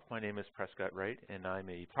myself. My name is Prescott Wright, and I'm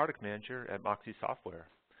a product manager at Moxie Software.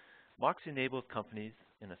 Moxie enables companies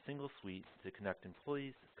in a single suite to connect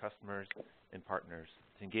employees, customers, and partners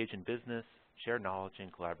to engage in business, share knowledge,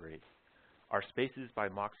 and collaborate. Our Spaces by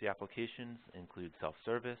Moxie applications include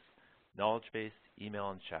self-service, knowledge-based,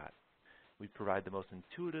 email, and chat. We provide the most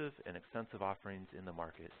intuitive and extensive offerings in the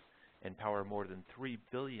market and power more than 3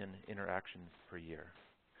 billion interactions per year.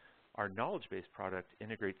 Our knowledge-based product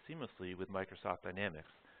integrates seamlessly with Microsoft Dynamics,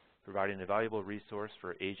 providing a valuable resource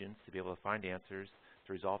for agents to be able to find answers,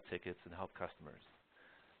 to resolve tickets, and help customers.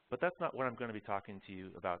 But that's not what I'm going to be talking to you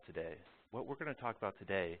about today. What we're going to talk about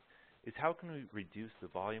today is how can we reduce the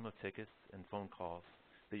volume of tickets and phone calls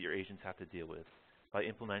that your agents have to deal with by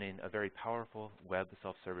implementing a very powerful web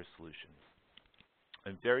self-service solution.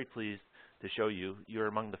 I'm very pleased to show you, you're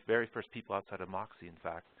among the very first people outside of Moxie, in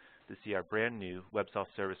fact, to see our brand new web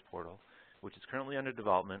self-service portal, which is currently under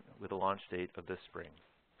development with a launch date of this spring.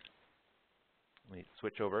 Let me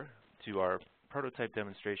switch over to our prototype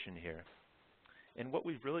demonstration here. And what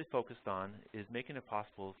we've really focused on is making it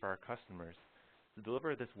possible for our customers to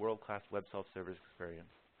deliver this world-class web self-service experience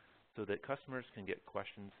so that customers can get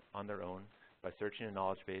questions on their own by searching a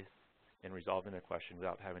knowledge base and resolving their question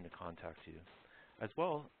without having to contact you, as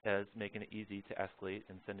well as making it easy to escalate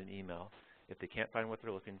and send an email if they can't find what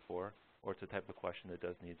they're looking for or it's a type of question that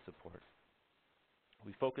does need support.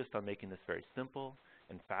 We focused on making this very simple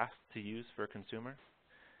and fast to use for a consumer.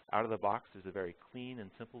 Out of the box, there's a very clean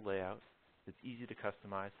and simple layout that's easy to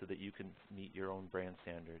customize so that you can meet your own brand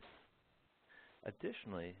standards.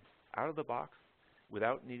 Additionally, out of the box,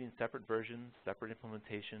 without needing separate versions, separate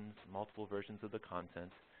implementations, multiple versions of the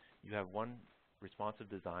content, you have one responsive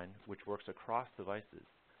design which works across devices,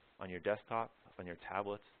 on your desktop, on your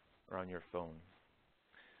tablet, or on your phone.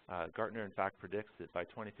 Gartner, in fact, predicts that by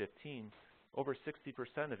 2015, over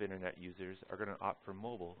 60% of Internet users are going to opt for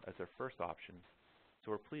mobile as their first option.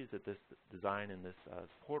 So we're pleased that this design and this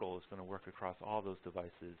portal is going to work across all those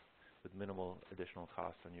devices with minimal additional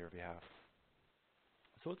costs on your behalf.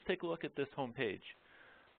 So let's take a look at this home page.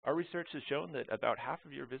 Our research has shown that about half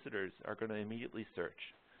of your visitors are going to immediately search,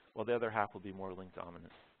 while the other half will be more link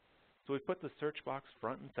dominant. So we've put the search box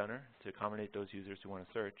front and center to accommodate those users who want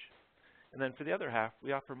to search. And then for the other half,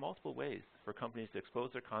 we offer multiple ways for companies to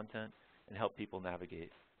expose their content and help people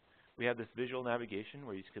navigate. We have this visual navigation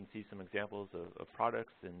where you can see some examples of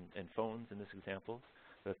products and phones in this example.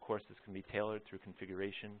 But of course, this can be tailored through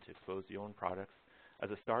configuration to expose your own products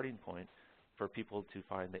as a starting point for people to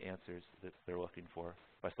find the answers that they're looking for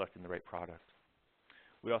by selecting the right product.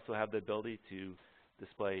 We also have the ability to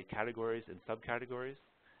display categories and subcategories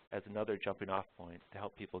as another jumping off point to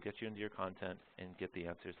help people get you into your content and get the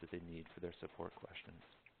answers that they need for their support questions.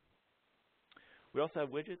 We also have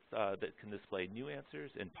widgets that can display new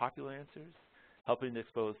answers and popular answers, helping to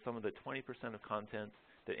expose some of the 20% of content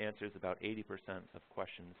that answers about 80% of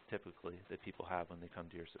questions typically that people have when they come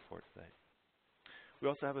to your support site. We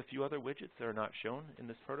also have a few other widgets that are not shown in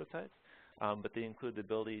this prototype, but they include the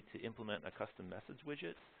ability to implement a custom message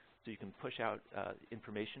widget so you can push out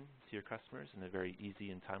information to your customers in a very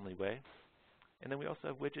easy and timely way. And then we also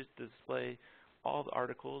have widgets to display all the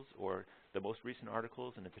articles or the most recent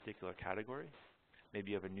articles in a particular category.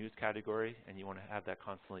 Maybe you have a news category and you want to have that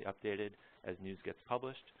constantly updated as news gets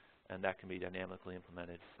published, and that can be dynamically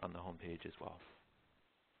implemented on the home page as well.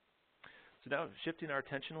 So now shifting our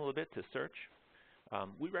attention a little bit to search.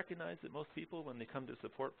 We recognize that most people, when they come to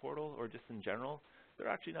support portal or just in general, they're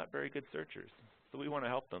actually not very good searchers. So we want to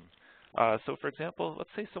help them. So for example, let's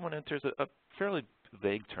say someone enters a fairly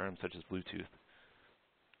vague term such as Bluetooth.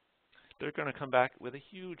 They're going to come back with a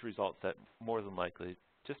huge result set more than likely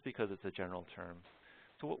just because it's a general term.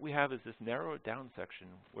 So what we have is this narrowed down section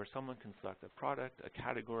where someone can select a product, a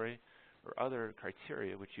category, or other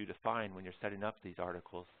criteria which you define when you're setting up these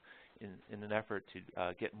articles in an effort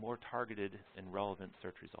to get more targeted and relevant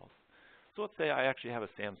search results. So let's say I actually have a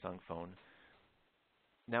Samsung phone.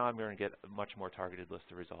 Now I'm going to get a much more targeted list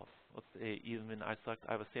of results. Let's say even I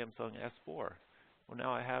have a Samsung S4. Well,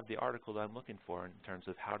 now I have the article that I'm looking for in terms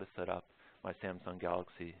of how to set up my Samsung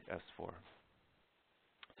Galaxy S4.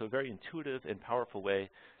 So a very intuitive and powerful way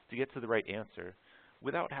to get to the right answer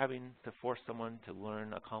without having to force someone to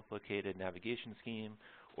learn a complicated navigation scheme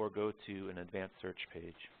or go to an advanced search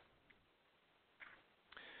page.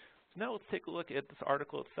 So now let's take a look at this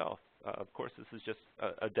article itself. Of course, this is just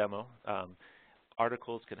a demo.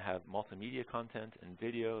 Articles can have multimedia content and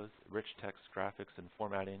videos, rich text, graphics, and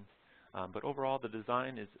formatting. But overall, the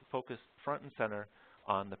design is focused front and center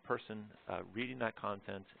on the person reading that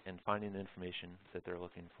content and finding the information that they're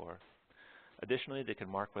looking for. Additionally, they can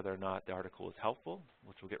mark whether or not the article is helpful,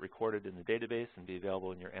 which will get recorded in the database and be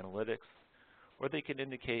available in your analytics. Or they can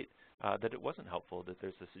indicate that it wasn't helpful, that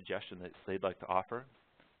there's a suggestion that they'd like to offer.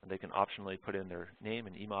 And they can optionally put in their name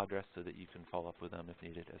and email address so that you can follow up with them if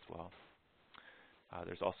needed as well.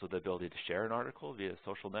 There's also the ability to share an article via a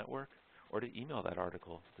social network or to email that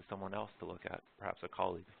article to someone else to look at, perhaps a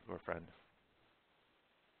colleague or a friend.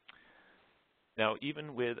 Now,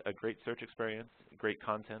 even with a great search experience, great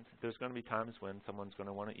content, there's going to be times when someone's going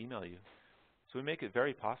to want to email you. So we make it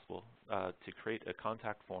very possible to create a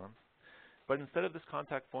contact form. But instead of this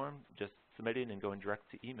contact form just submitting and going direct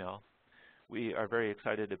to email, we are very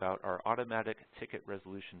excited about our automatic ticket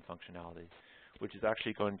resolution functionality, which is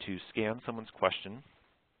actually going to scan someone's question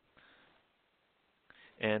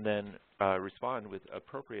and then respond with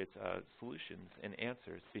appropriate solutions and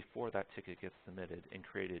answers before that ticket gets submitted and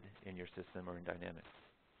created in your system or in Dynamics.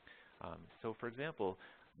 So for example,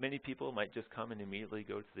 many people might just come and immediately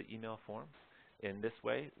go to the email form. In this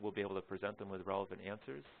way, we'll be able to present them with relevant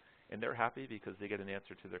answers, and they're happy because they get an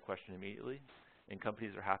answer to their question immediately, and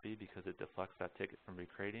companies are happy because it deflects that ticket from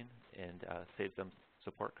recreating and saves them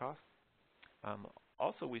support costs.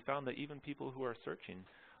 Also, we found that even people who are searching,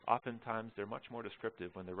 oftentimes they're much more descriptive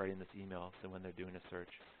when they're writing this email than when they're doing a search.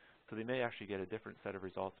 So they may actually get a different set of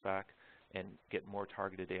results back and get more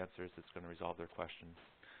targeted answers that's going to resolve their question.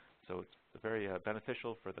 So it's very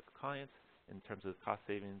beneficial for the client in terms of cost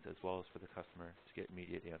savings as well as for the customer to get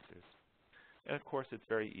immediate answers. And of course, it's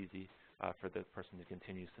very easy for the person to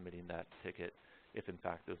continue submitting that ticket if in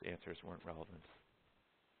fact those answers weren't relevant.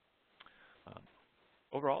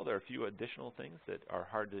 Overall, there are a few additional things that are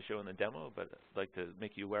hard to show in the demo, but I'd like to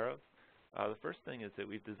make you aware of. The first thing is that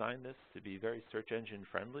we've designed this to be very search engine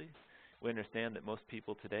friendly. We understand that most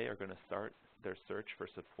people today are going to start their search for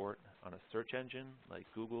support on a search engine like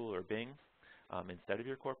Google or Bing instead of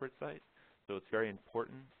your corporate site. So it's very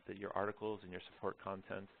important that your articles and your support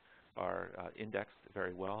content are indexed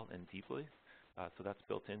very well and deeply. So that's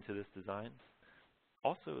built into this design.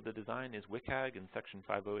 Also, the design is WCAG and Section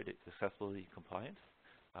 508 accessibility compliant.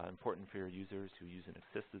 Important for your users who use an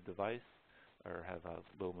assisted device or have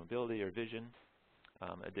low mobility or vision.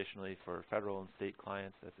 Additionally, for federal and state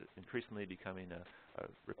clients, that's increasingly becoming a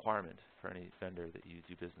requirement for any vendor that you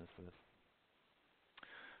do business with.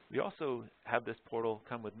 We also have this portal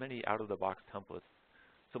come with many out-of-the-box templates,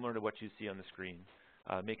 similar to what you see on the screen,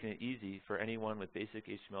 making it easy for anyone with basic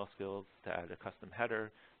HTML skills to add a custom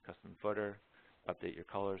header, custom footer, update your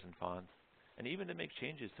colors and fonts, and even to make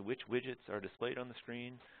changes to which widgets are displayed on the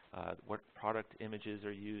screen, what product images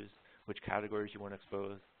are used, which categories you want to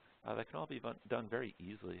expose. That can all be done very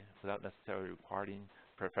easily without necessarily requiring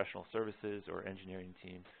professional services or engineering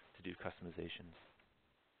team to do customizations.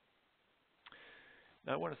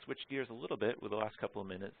 Now I want to switch gears a little bit with the last couple of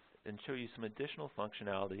minutes and show you some additional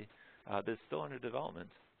functionality that's still under development.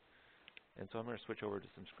 And so I'm going to switch over to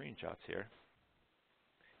some screenshots here.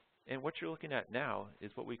 And what you're looking at now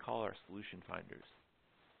is what we call our solution finders.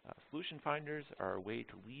 Solution finders are a way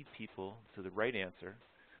to lead people to the right answer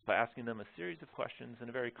by asking them a series of questions in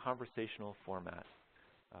a very conversational format.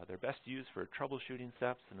 They're best used for troubleshooting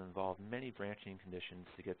steps and involve many branching conditions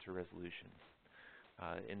to get to resolution.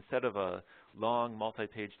 Instead of a long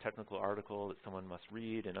multi-page technical article that someone must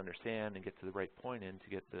read and understand and get to the right point in to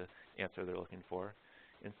get the answer they're looking for,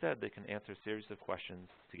 instead they can answer a series of questions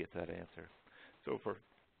to get to that answer. So for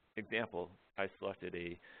example, I selected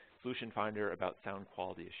a solution finder about sound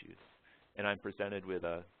quality issues, and I'm presented with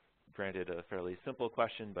granted a fairly simple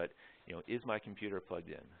question, but is my computer plugged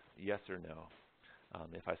in? Yes or no?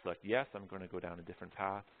 If I select yes, I'm going to go down a different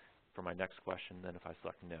path for my next question than if I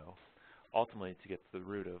select no, ultimately to get to the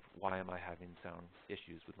root of why am I having sound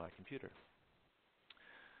issues with my computer.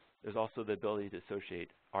 There's also the ability to associate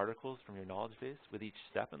articles from your knowledge base with each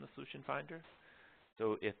step in the solution finder.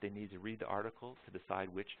 So if they need to read the article to decide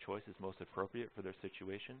which choice is most appropriate for their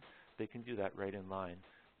situation, they can do that right in line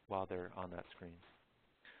while they're on that screen.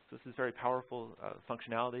 So this is very powerful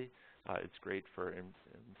functionality. It's great for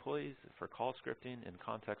employees, for call scripting and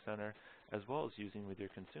contact center, as well as using with your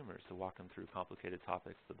consumers to walk them through complicated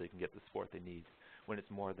topics so they can get the support they need when it's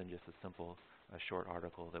more than just a simple short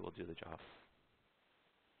article that will do the job.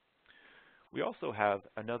 We also have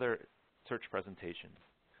another search presentation.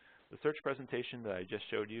 The search presentation that I just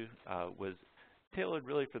showed you was tailored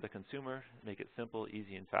really for the consumer, make it simple,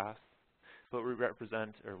 easy, and fast. But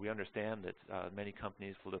we understand that many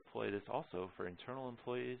companies will deploy this also for internal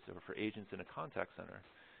employees or for agents in a contact center.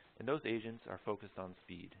 And those agents are focused on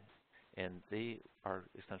speed. And they are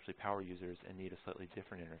essentially power users and need a slightly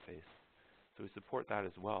different interface. So we support that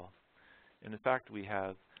as well. And in fact, we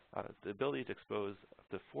have the ability to expose up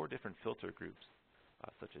to 4 different filter groups,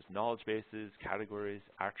 such as knowledge bases, categories,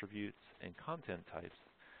 attributes, and content types,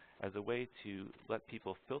 as a way to let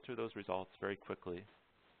people filter those results very quickly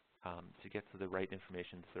to get to the right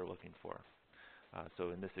information that they're looking for. So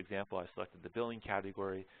in this example, I selected the billing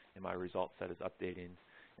category, and my result set is updating.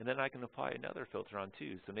 And then I can apply another filter on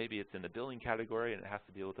too. So maybe it's in the billing category, and it has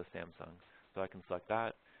to deal with a Samsung. So I can select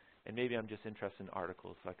that. And maybe I'm just interested in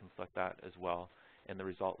articles, so I can select that as well. And the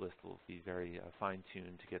result list will be very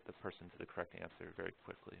fine-tuned to get the person to the correct answer very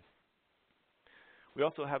quickly. We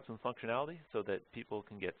also have some functionality so that people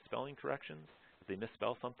can get spelling corrections. If they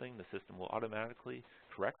misspell something, the system will automatically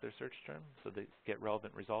correct their search term so they get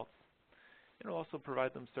relevant results. And it will also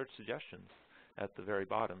provide them search suggestions at the very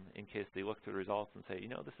bottom in case they look through the results and say, you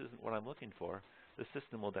know, this isn't what I'm looking for. The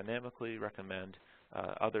system will dynamically recommend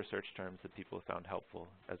other search terms that people have found helpful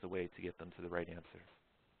as a way to get them to the right answer.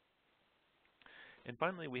 And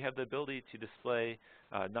finally, we have the ability to display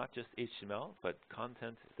not just HTML, but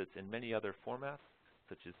content that's in many other formats,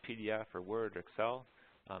 such as PDF or Word or Excel,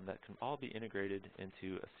 that can all be integrated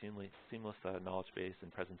into a seamless knowledge base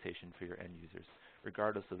and presentation for your end users,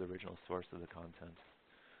 regardless of the original source of the content.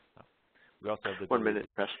 We also have the 1 minute,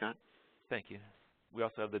 Prescott. Thank you. We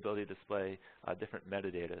also have the ability to display different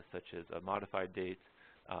metadata, such as modified dates,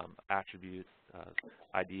 attributes,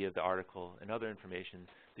 ID of the article, and other information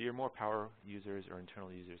that your more power users or internal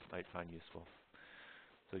users might find useful.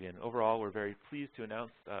 So again, overall, we're very pleased to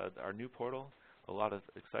announce our new portal, a lot of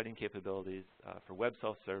exciting capabilities for web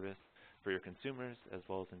self-service, for your consumers, as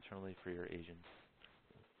well as internally for your agents.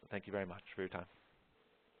 So thank you very much for your time.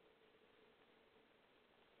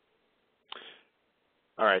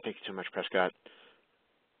 All right, thank you so much, Prescott.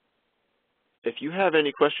 If you have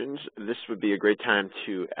any questions, this would be a great time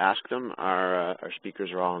to ask them. Our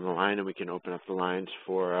speakers are all on the line, and we can open up the lines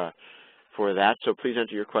for that. So please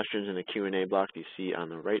enter your questions in the Q&A block you see on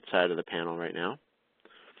the right side of the panel right now.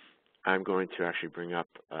 I'm going to actually bring up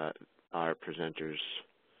our presenters'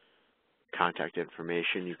 contact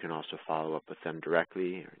information. You can also follow up with them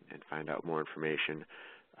directly and find out more information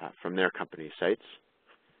from their company sites.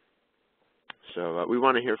 So we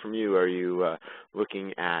want to hear from you. Are you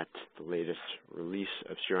looking at the latest release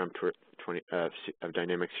of of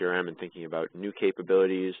Dynamic CRM and thinking about new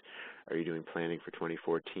capabilities? Are you doing planning for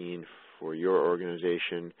 2014 for your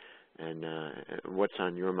organization? And what's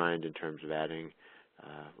on your mind in terms of adding,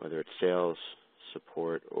 whether it's sales,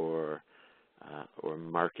 support, or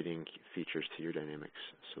marketing features to your Dynamics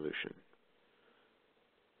solution?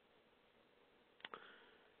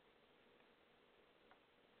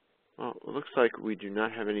 Well, it looks like we do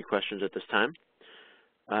not have any questions at this time.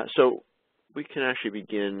 So we can actually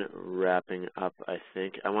begin wrapping up, I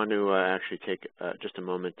think. I want to actually take just a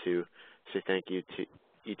moment to say thank you to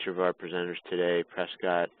each of our presenters today,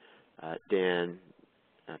 Prescott, Dan,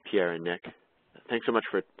 Pierre, and Nick. Thanks so much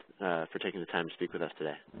for taking the time to speak with us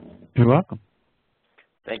today. You're welcome.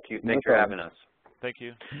 Thank you. Thanks for having us. Thank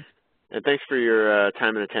you. And thanks for your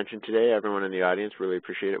time and attention today, everyone in the audience. Really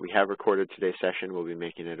appreciate it. We have recorded today's session. We'll be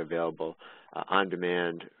making it available on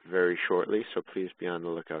demand very shortly, so please be on the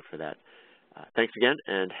lookout for that. Thanks again,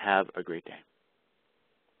 and have a great day.